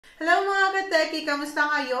Hello mga ka-Tekki! Kamusta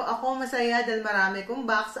kayo? Ako masaya dahil marami kong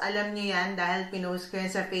box. Alam nyo yan dahil pinost ko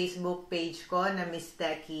yan sa Facebook page ko na Miss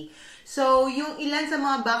Tekki. So, yung ilan sa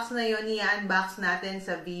mga box na yun, i-unbox natin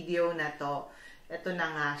sa video na to. Ito na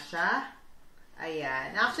nga siya.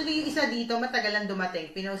 Ayan. Actually, yung isa dito, matagal lang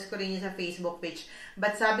dumating. Pinost ko rin yun sa Facebook page.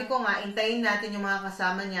 But sabi ko nga, intayin natin yung mga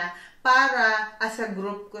kasama niya para as a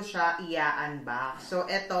group ko siya i-unbox. So,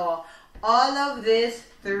 ito. All of these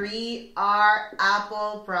 3 are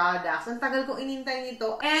Apple products. Ang tagal kong inintay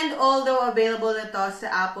nito. And although available na to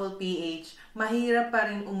sa Apple PH, mahirap pa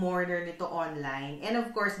rin umorder nito online. And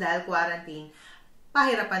of course, dahil quarantine,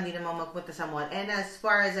 pahirapan din naman magpunta sa mall. And as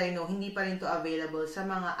far as I know, hindi pa rin to available sa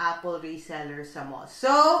mga Apple resellers sa mall.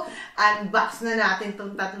 So, unbox na natin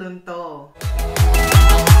tong tatlong to.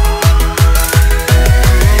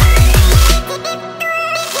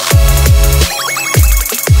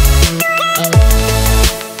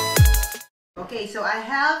 Okay, so I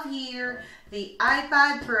have here the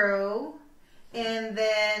iPad Pro, and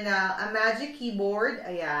then a Magic Keyboard,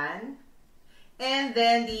 ayan, and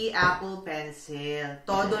then the Apple Pencil.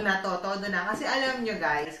 Todo na to, todo na. Kasi alam nyo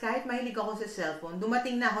guys, kahit mahilig ako sa cellphone,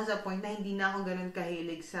 dumating na ako sa point na hindi na ako ganun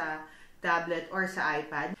kahilig sa tablet or sa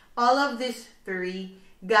iPad. All of these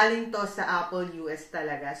 3, galing to sa Apple US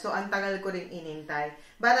talaga. So, ang tagal ko rin inintay.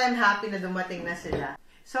 But I'm happy na dumating na sila.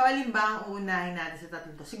 So, alin ba ang uunahin natin sa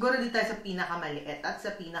tatlong to? Siguro dito tayo sa pinakamaliit at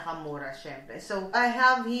sa pinakamura, syempre. So, I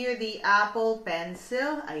have here the Apple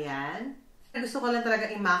Pencil. Ayan. Gusto ko lang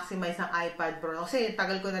talaga i-maximize ang iPad Pro. Kasi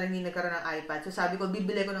tagal ko na rin hindi nagkaroon ng iPad. So, sabi ko,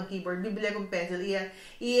 bibili ko ng keyboard, bibili ko ng pencil.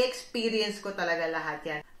 I-experience ko talaga lahat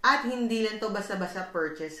yan. At hindi lang to basta-basta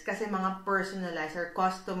purchase. Kasi mga personalized or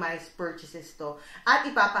customized purchases to. At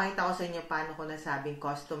ipapakita ko sa inyo paano ko nasabing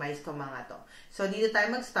customized ko mga to. So, dito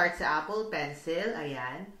tayo mag-start sa Apple Pencil.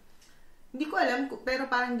 Ayan. Hindi ko alam,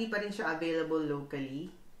 pero parang hindi pa rin siya available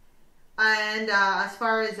locally. And as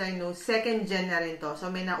far as I know, second gen na rin to. So,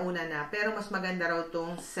 may nauna na. Pero mas maganda raw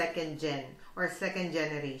tong second gen or second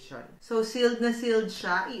generation. So, sealed na sealed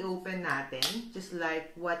siya. I-open natin. Just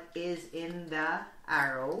like what is in the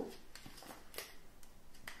arrow.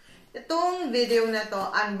 Itong video na to,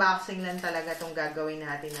 unboxing lang talaga itong gagawin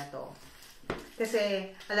natin na to. Kasi,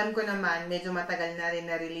 alam ko naman, medyo matagal na rin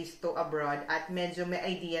na-release to abroad at medyo may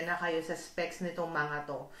idea na kayo sa specs nitong mga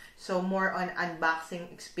to. So, more on unboxing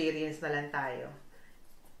experience na lang tayo.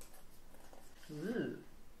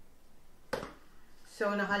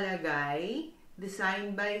 So, nakalagay,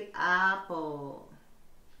 designed by Apple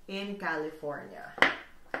in California.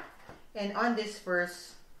 And on this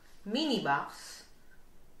first mini box,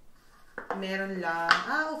 meron lang,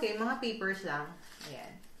 okay, mga papers lang.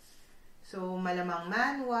 Ayan. So, malamang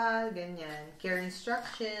manual, ganyan, care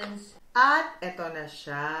instructions, at eto na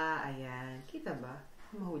siya. Ayan. Kita ba?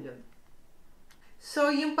 Mahulog. So,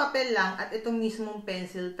 yung papel lang at itong mismong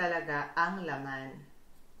pencil talaga ang laman.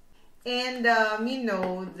 And, you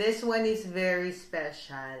know, this one is very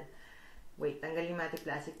special. Wait, tanggalin natin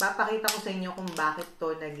plastic. Papakita ko sa inyo kung bakit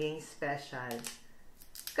to naging special.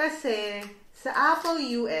 Kasi, sa Apple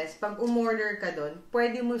US, pag umorder ka doon,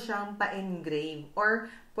 pwede mo siyang pa-engrave or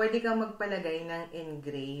pwede kang magpalagay ng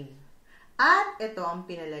engrave. At ito ang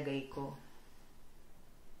pinalagay ko.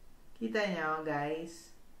 Kita niyo, guys?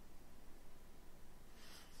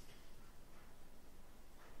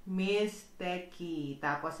 Miss Tekki.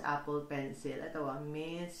 Tapos Apple Pencil. Ito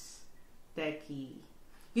Miss Tekki.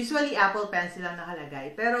 Usually, Apple Pencil lang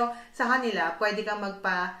nakalagay. Pero sa kanila, pwede kang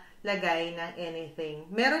magpalagay ng anything.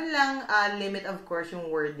 Meron lang limit, of course, yung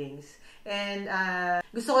wordings. And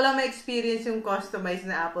gusto ko lang ma-experience yung customized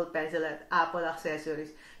na Apple Pencil at Apple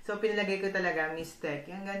accessories. So, pinalagay ko talaga Miss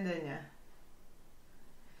Tekki. Ang ganda niya.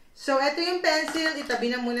 So, ito yung pencil.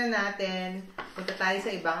 Itabi na muna natin. Punta tayo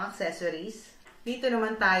sa ibang accessories. Dito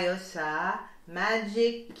naman tayo sa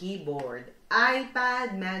Magic Keyboard.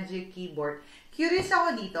 iPad Magic Keyboard. Curious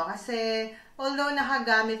ako dito kasi although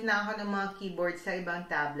nakagamit na ako ng mga keyboard sa ibang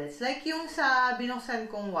tablets. Like yung sa binuksan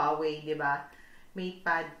kong Huawei, di ba? May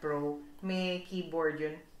Pad Pro, may keyboard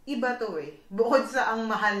yun. Iba to eh. Bukod sa ang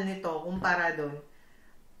mahal nito kumpara doon.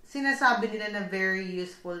 Sinasabi nila na very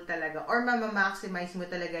useful talaga or mamamaximize mo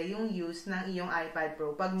talaga yung use ng iyong iPad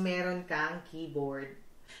Pro pag meron kang keyboard.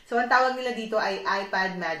 So, ang tawag nila dito ay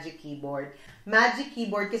iPad Magic Keyboard. Magic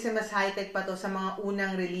Keyboard kasi mas high-tech pa to sa mga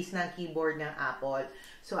unang release ng keyboard ng Apple.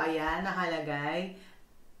 So, ayan, nakalagay.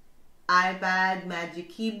 iPad Magic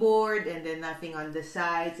Keyboard and then nothing on the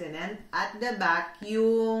sides. And then, at the back,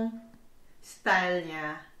 yung style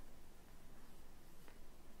niya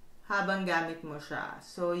habang gamit mo siya.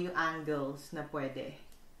 So, yung angles na pwede.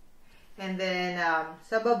 And then,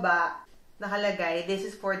 sa baba, nakalagay, this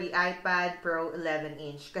is for the iPad Pro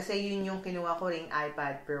 11-inch. Kasi yun yung kinuha ko ring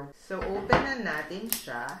iPad Pro. So, open na natin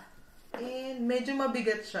siya. And medyo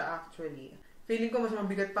mabigat siya actually. Feeling ko mas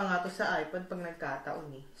mabigat pa nga to sa iPad pag nagkataon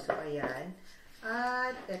eh. So, ayan.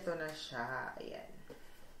 At eto na siya. Ayan.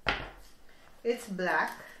 It's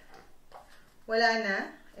black. Wala na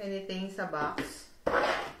anything sa box.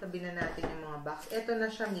 Tabi na natin yung mga box. Eto na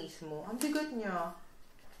siya mismo. Ang bigat niya.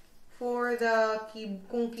 For the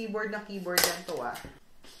kung keyboard na keyboard lang to ah.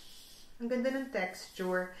 Ang ganda ng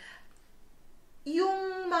texture.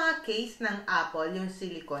 Yung mga case ng Apple, yung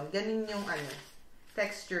silicone, ganun yung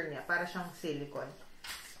texture niya. Para siyang silicone.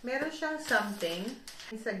 Meron siyang something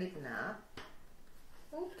sa gitna.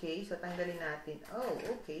 Okay, so tanggalin natin. Oh,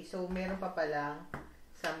 okay. So, meron pa palang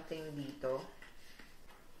something dito.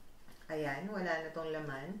 Ayan, wala na tong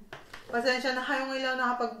laman. Pasensya na kayong ilaw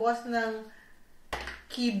nakapag-boss ng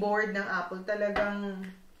keyboard ng Apple. Talagang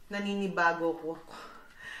naninibago ko.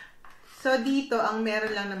 So, dito, ang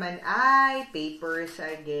meron lang naman ay papers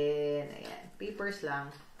again. Ayan, papers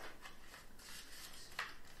lang.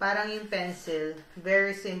 Parang yung pencil.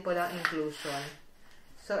 Very simple ang inclusion.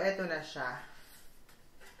 So, eto na siya.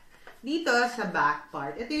 Dito sa back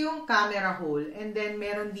part, ito yung camera hole. And then,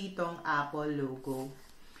 meron ditong Apple logo.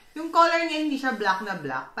 Yung color niya, hindi siya black na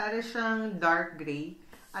black. Para siyang dark gray.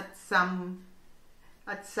 At some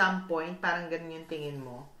point, parang ganun yung tingin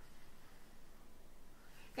mo.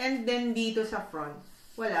 And then, dito sa front,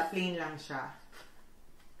 wala, plain lang siya.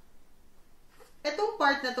 Itong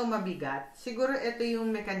part na to mabigat. Siguro ito yung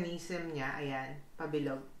mechanism niya. Ayan,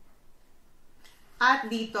 pabilog. At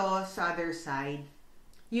dito, sa other side,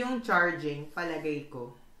 yung charging, palagay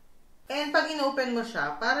ko. And pag in-open mo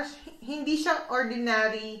siya, para hindi siya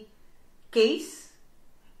ordinary case.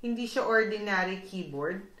 Hindi siya ordinary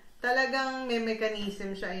keyboard. Talagang may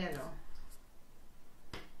mechanism siya, ayan o.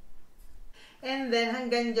 And then,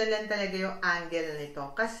 hanggang dyan lang talaga yung angle nito.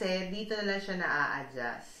 Kasi, dito na lang siya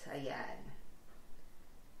na-a-adjust. Ayan.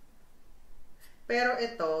 Pero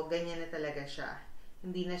ito, ganyan na talaga siya.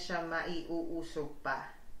 Hindi na siya maiuusog pa.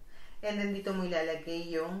 And then, dito mo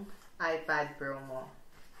ilalagay yung iPad Pro mo.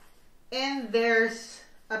 And there's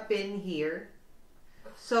a pin here.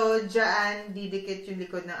 So, dyan, didikit yung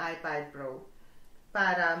likod ng iPad Pro.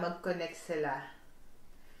 Para mag-connect sila.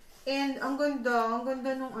 And, ang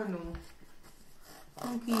ganda nung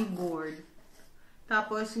ang keyboard.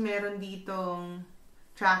 Tapos, meron ditong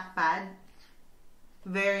trackpad.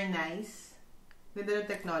 Very nice. Ganda ng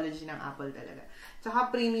technology ng Apple talaga. Tsaka,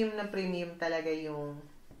 premium na premium talaga yung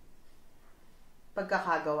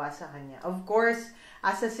pagkakagawa sa kanya. Of course,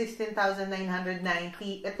 as a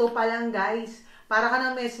 16,990, ito pa lang guys. Para ka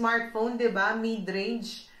na may smartphone, diba?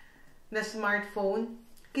 Mid-range na smartphone,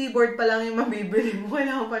 keyboard pa lang yung mabibili mo.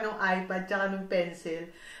 Wala pa nung iPad tsaka nung pencil.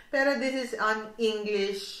 Pero this is on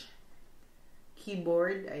English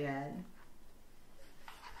keyboard. Ayan.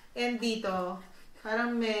 And dito,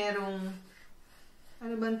 parang merong,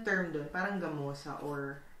 ano bang term doon? Parang gamosa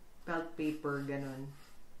or felt paper, ganun.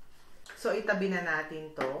 So, itabi na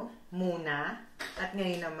natin to muna. At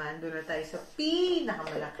ngayon naman, doon na tayo sa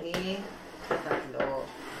pinakamalaki tatlo.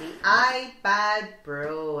 The iPad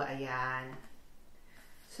Pro. Ayan.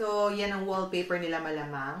 So, yan ang wallpaper nila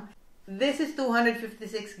malamang. This is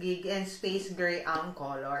 256 gig and space gray ang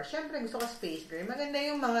color. Siyempre, gusto ko space gray. Maganda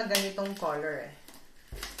yung mga ganitong color eh.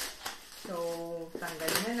 So,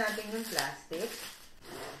 tanggalin na natin yung plastic.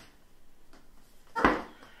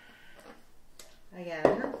 Ayan,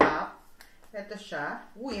 ang top. Ito siya.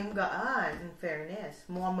 Uy, ang gaan. In fairness.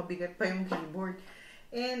 Mukhang mabigat pa yung keyboard.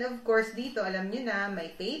 And of course, dito, alam nyo na,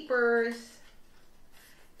 may papers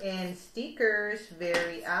and stickers.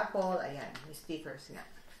 Very Apple. Ayan, may stickers nga.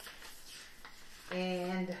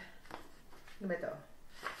 And, ano ba ito?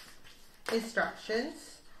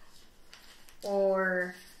 Instructions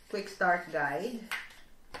or quick start guide.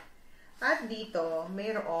 At dito,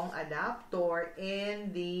 mayroong adapter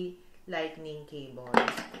and the lightning cable.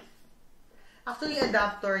 Actually,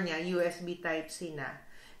 adapter niya, USB Type-C na.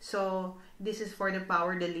 So, this is for the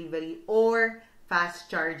power delivery or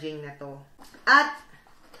fast charging na to. At,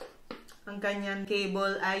 ang kanyang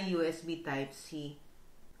cable ay USB Type-C.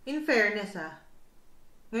 In fairness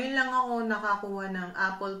ngayon lang ako nakakuha ng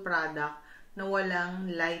Apple product na walang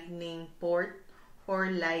lightning port or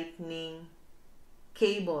lightning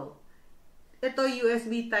cable. Ito,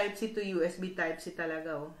 USB Type-C to USB Type-C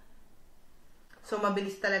talaga So,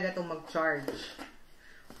 mabilis talaga itong mag-charge.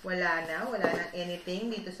 Wala nang anything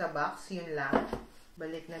dito sa box. Yun lang.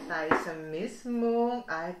 Balik na tayo sa mismong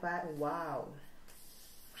iPad. Wow!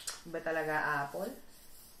 Iba talaga Apple.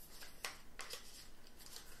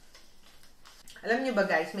 Alam niyo ba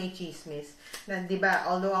guys, may chismis na, di ba,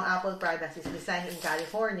 although ang Apple products is designed in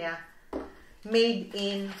California, made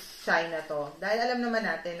in China to. Dahil alam naman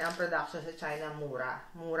natin na ang production sa China mura.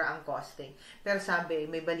 Mura ang costing. Pero sabi,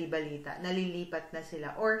 may bali-balita, nalilipat na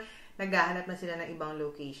sila or naghahanap na sila ng ibang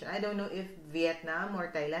location. I don't know if Vietnam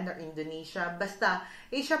or Thailand or Indonesia. Basta,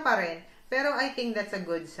 Asia pa rin. Pero I think that's a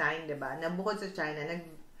good sign, diba? Na bukod sa China,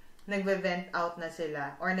 nagve-vent out na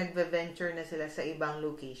sila or nagve-venture na sila sa ibang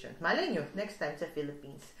location. Malay nyo, next time sa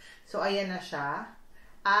Philippines. So, ayan na siya.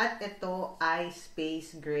 At ito ay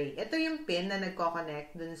space gray. Ito yung pin na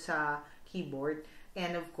nagko-connect dun sa keyboard.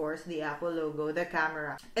 And of course, the Apple logo, the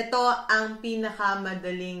camera. Ito ang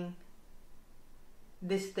pinakamadaling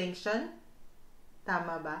distinction.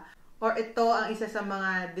 Tama ba? Or ito ang isa sa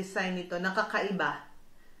mga design nito na kakaiba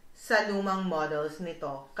sa lumang models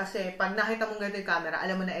nito. Kasi pag nakita mong ganito yung camera,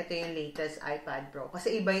 alam mo na ito yung latest iPad Pro.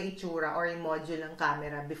 Kasi iba yung itsura or yung module ng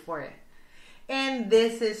camera before eh. And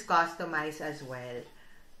this is customized as well.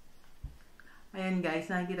 Ayan guys,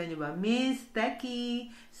 nakikita nyo ba? Miss Tekki.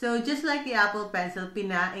 So, just like the Apple Pencil,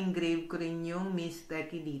 pina-engrave ko rin yung Miss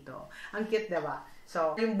Tekki dito. Ang cute, diba?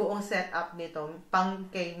 So, yung buong setup nito, pang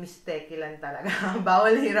kay Miss Tekki lang talaga.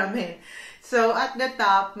 Bawal hiramin. So, at the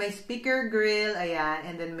top, may speaker grill, ayan,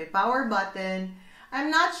 and then may power button. I'm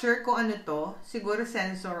not sure kung ano to. Siguro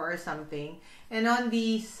sensor or something. And on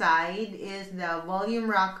the side is the volume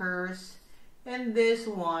rockers. And this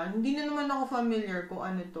one, hindi na naman ako familiar kung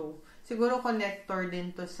ano to. Siguro connector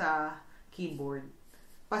din to sa keyboard.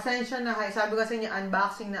 Pasensya na kayo. Sabi ko sa inyo,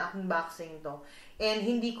 unboxing na unboxing to. And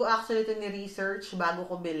hindi ko actually ito ni-research bago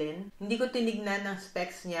ko bilhin. Hindi ko tinignan ng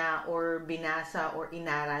specs niya or binasa or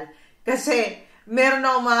inaral. Kasi meron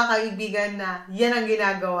akong mga kaibigan na yan ang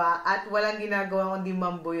ginagawa at walang ginagawa kundi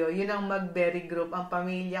mambuyo. Yun ang mag-berry group. Ang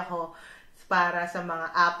pamilya ko para sa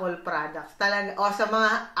mga Apple products. Talaga, o sa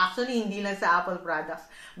mga, actually, hindi lang sa Apple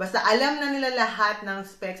products. Basta alam na nila lahat ng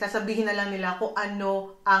specs. Sasabihin na lang nila kung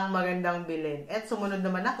ano ang magandang bilhin. At sumunod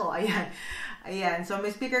naman ako. Ayan. Ayan. So,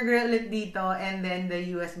 may speaker grill ulit dito. And then, the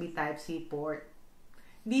USB Type-C port.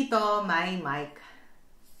 Dito, may mic.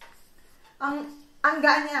 Ang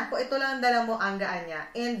gaan niya. Kung ito lang ang dala mo, ang gaan niya.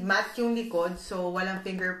 And matte yung likod. So, walang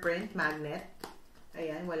fingerprint magnet.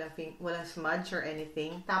 Ayan. Walang smudge or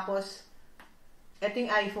anything. Tapos, ito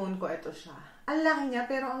yung iPhone ko, ito siya. Ang laki niya,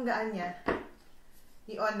 pero ang gaan niya.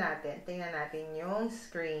 I-on natin. Tingnan natin yung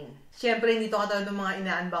screen. Siyempre, hindi ito katulad ng mga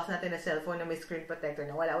ina-unbox natin na cellphone na may screen protector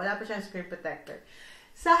na wala. Wala pa siyang screen protector.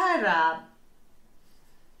 Sa harap,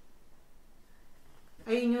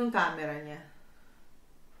 ayun yung camera niya.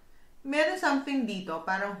 Meron something dito,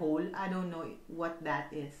 parang hole. I don't know what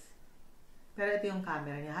that is. Pero ito yung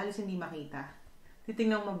camera niya. Halos hindi makita.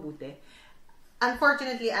 Titingnan mabuti.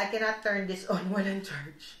 Unfortunately, I cannot turn this on walang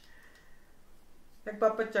charge.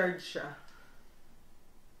 Nagpapa-charge siya.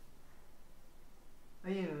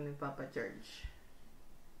 Ayun, nagpapa-charge.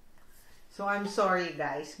 So, I'm sorry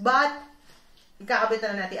guys. But, ikakabit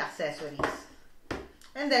na natin accessories.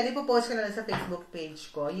 And then, ipopost ko na lang sa Facebook page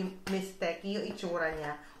ko, yung Miss Tekki, yung itsura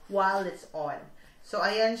niya, while it's on. So,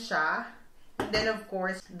 ayan siya. And then, of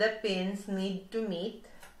course, the pins need to meet.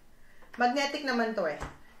 Magnetic naman to eh.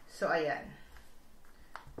 So, ayan.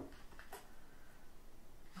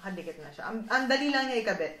 Nakadikit na siya. Ang dali lang niya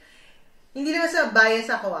ikabit. Hindi naman sa bias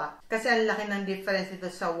ako kasi ang laki ng difference dito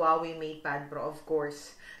sa Huawei MatePad Pro, of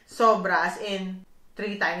course. Sobra, as in,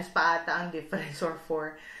 3 times pa ata ang difference or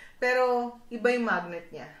 4. Pero, iba yung magnet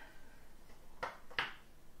niya.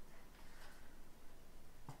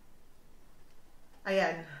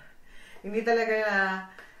 Ayan. Hindi talaga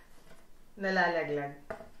nalalaglag.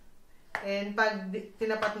 And pag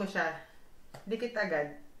tinapat mo siya, dikit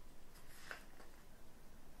agad.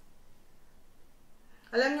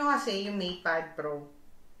 Alam nyo kasi, yung MatePad Pro,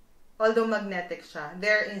 although magnetic siya,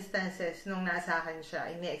 there are instances nung nasa akin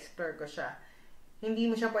siya, ini-explore ko siya,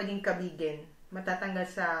 hindi mo siya pwedeng kabigin, matatanggal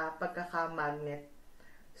sa pagkaka-magnet.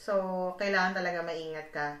 So, kailangan talaga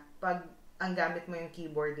maingat ka. Pag ang gamit mo yung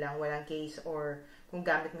keyboard lang, walang case, or kung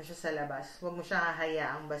gamit mo siya sa labas, huwag mo siya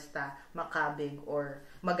hahayaang basta makabig or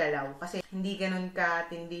magalaw. Kasi hindi ganun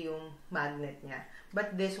katindi yung magnet niya.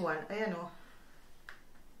 But this one, ayan o,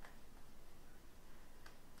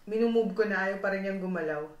 minumove ko na, ayaw pa rin yung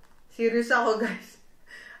gumalaw. Serious ako, guys.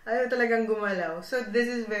 Ayaw talagang gumalaw. So, this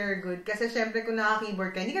is very good. Kasi, syempre, kung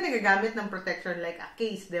naka-keyboard ka, hindi ka nagagamit ng protection like a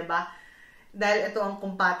case, diba? Dahil ito ang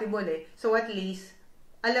compatible eh. So, at least,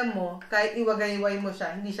 alam mo, kahit iwagay-iway mo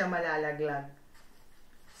siya, hindi siya malalaglag.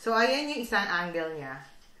 So, ayan yung isang angle niya.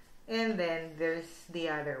 And then, there's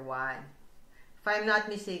the other one. If I'm not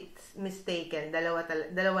mistaken,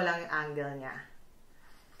 dalawa lang yung angle niya.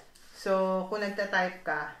 So, kung nagta-type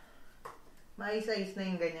ka, Maayos-ayos na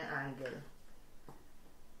yung ganyang angle.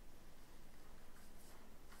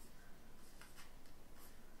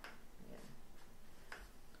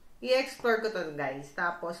 I-explore ko to guys.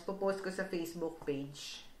 Tapos, popost ko sa Facebook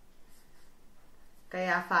page.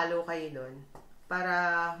 Kaya follow kayo doon.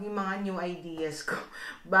 Para yung mga new ideas ko.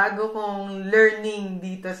 Bago kong learning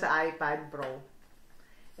dito sa iPad Pro.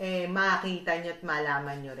 Makakita nyo at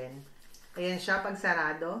malaman nyo rin. Ayan siya, pag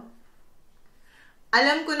sarado.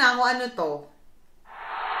 Alam ko na kung ano to.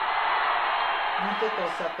 Dito to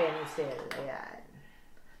sa pencil. Ayan.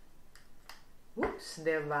 Oops,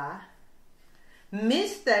 diba?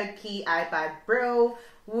 Miss Tekki iPad Pro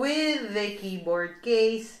with the keyboard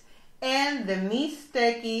case and the Miss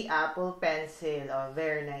Tekki Apple Pencil. Oh,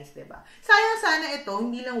 very nice, diba? Sayang sana ito,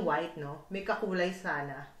 hindi lang white, no? May kakulay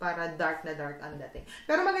sana para dark na dark ang dating.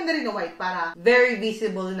 Pero maganda rin na white para very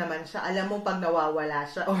visible naman siya. Alam mo pag nawawala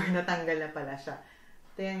siya or natanggal na pala siya.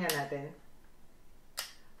 Tingnan nga natin.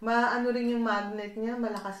 Maano rin yung magnet niya,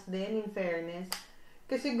 malakas din, in fairness.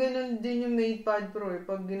 Kasi ganun din yung MatePad Pro eh.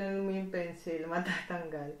 Pag ginanon mo yung pencil,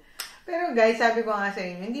 matatanggal. Pero guys, sabi ko nga sa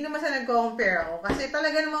inyo, hindi naman sa nagko-compare ako. Kasi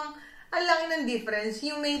talaga namang, ang laki ng difference.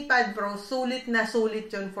 Yung MatePad Pro, sulit na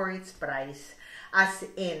sulit yun for its price. As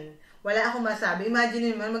in, wala akong masabi.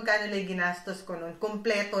 Imagine mo, magkano lang ginastos ko nun.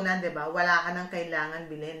 Kompleto na, diba? Wala ka nang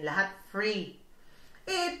kailangan bilhin. Lahat free.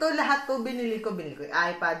 Ito, lahat to binili ko. Binili ko yung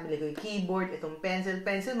iPad, binili ko yung keyboard, itong pencil.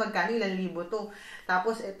 Pencil, magkano? Ilang libo to.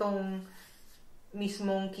 Tapos, itong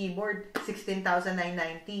mismong keyboard,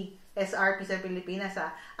 16,990. SRP sa Pilipinas,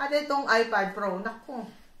 ha. At itong iPad Pro, naku,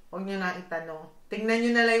 huwag nyo na itanong. Tingnan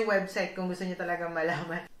nyo na lang yung website kung gusto nyo talagang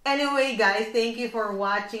malaman. Anyway, guys, thank you for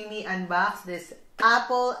watching me unbox this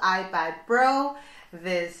Apple iPad Pro,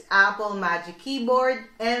 this Apple Magic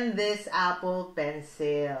Keyboard, and this Apple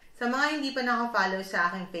Pencil. Sa mga hindi pa naka-follow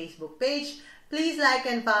sa aking Facebook page, please like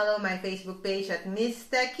and follow my Facebook page at Miss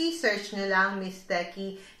Tekki. Search nyo lang Miss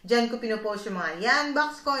Tekki. Diyan ko pinopost yung mga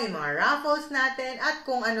i-unbox ko, yung mga raffles natin, at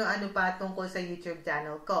kung ano-ano pa tungkol sa YouTube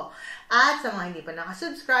channel ko. At sa mga hindi pa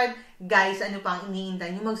nakasubscribe, guys, ano pang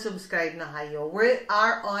iniintay nyo? Mag-subscribe na kayo. We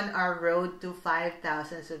are on our road to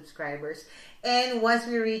 5,000 subscribers. And once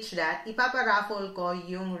we reach that, ipaparaffle ko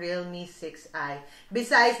yung Realme 6i.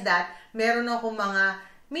 Besides that, meron akong mga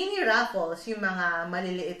mini raffles, yung mga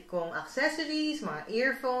maliliit kong accessories, mga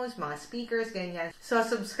earphones, mga speakers, ganyan. So,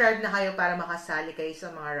 subscribe na kayo para makasali kayo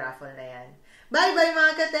sa mga raffle na yan. Bye-bye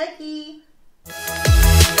mga ka-Tekki!